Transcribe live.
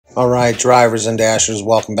All right, drivers and dashers,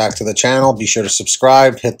 welcome back to the channel. Be sure to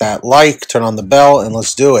subscribe, hit that like, turn on the bell, and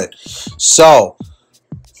let's do it. So,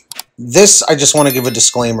 this I just want to give a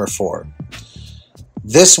disclaimer for.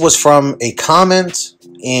 This was from a comment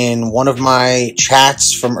in one of my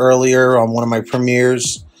chats from earlier on one of my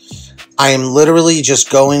premieres. I am literally just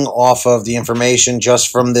going off of the information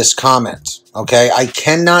just from this comment, okay? I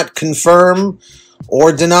cannot confirm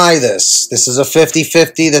or deny this. This is a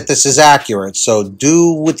 50-50 that this is accurate. So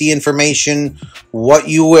do with the information what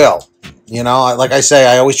you will. You know, like I say,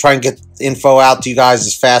 I always try and get info out to you guys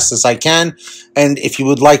as fast as I can. And if you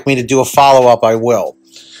would like me to do a follow-up, I will.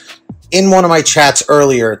 In one of my chats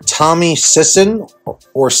earlier, Tommy Sisson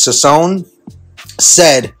or Sisson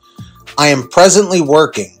said, I am presently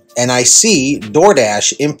working and I see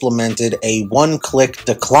Doordash implemented a one-click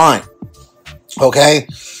decline. Okay?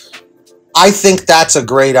 I think that's a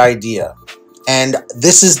great idea. And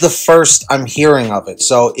this is the first I'm hearing of it.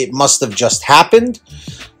 So it must have just happened.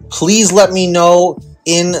 Please let me know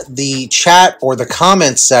in the chat or the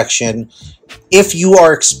comments section if you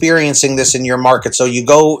are experiencing this in your market. So you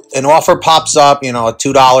go, an offer pops up, you know, a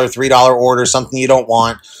 $2, $3 order, something you don't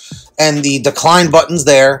want, and the decline button's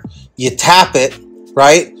there. You tap it,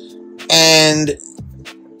 right? And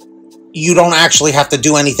you don't actually have to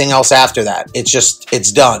do anything else after that.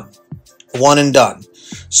 It's done. One and done.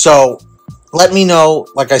 So let me know,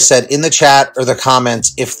 like I said, in the chat or the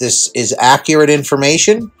comments if this is accurate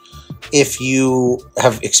information, if you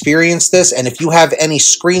have experienced this, and if you have any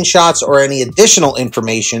screenshots or any additional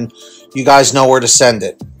information, you guys know where to send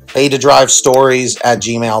it.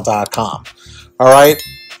 paydrivestories@gmail.com. All right?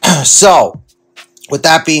 So, with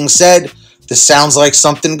that being said, this sounds like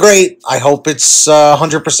something great. I hope it's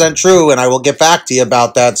 100% true, and I will get back to you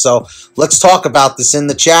about that. So let's talk about this in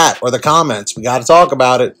the chat or the comments. We got to talk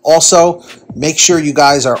about it. Also, make sure you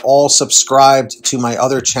guys are all subscribed to my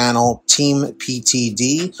other channel, Team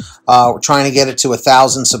PTD. We're trying to get it to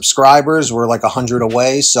 1,000 subscribers. We're like 100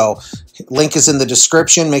 away. So link is in the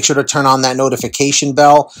description. Make sure to turn on that notification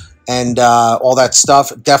bell and all that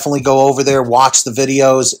stuff. Definitely go over there, watch the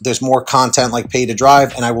videos. There's more content like Pay to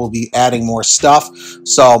Drive, and I will be adding more stuff.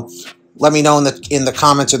 So let me know in the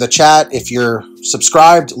comments or the chat if you're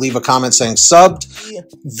subscribed. Leave a comment saying subbed.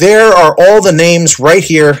 There are all the names right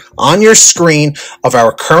here on your screen of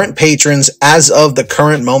our current patrons as of the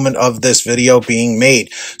current moment of this video being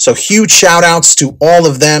made. So huge shout outs to all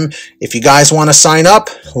of them. If you guys want to sign up,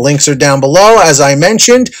 links are down below. As I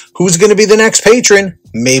mentioned, who's going to be the next patron?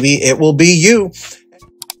 Maybe it will be you.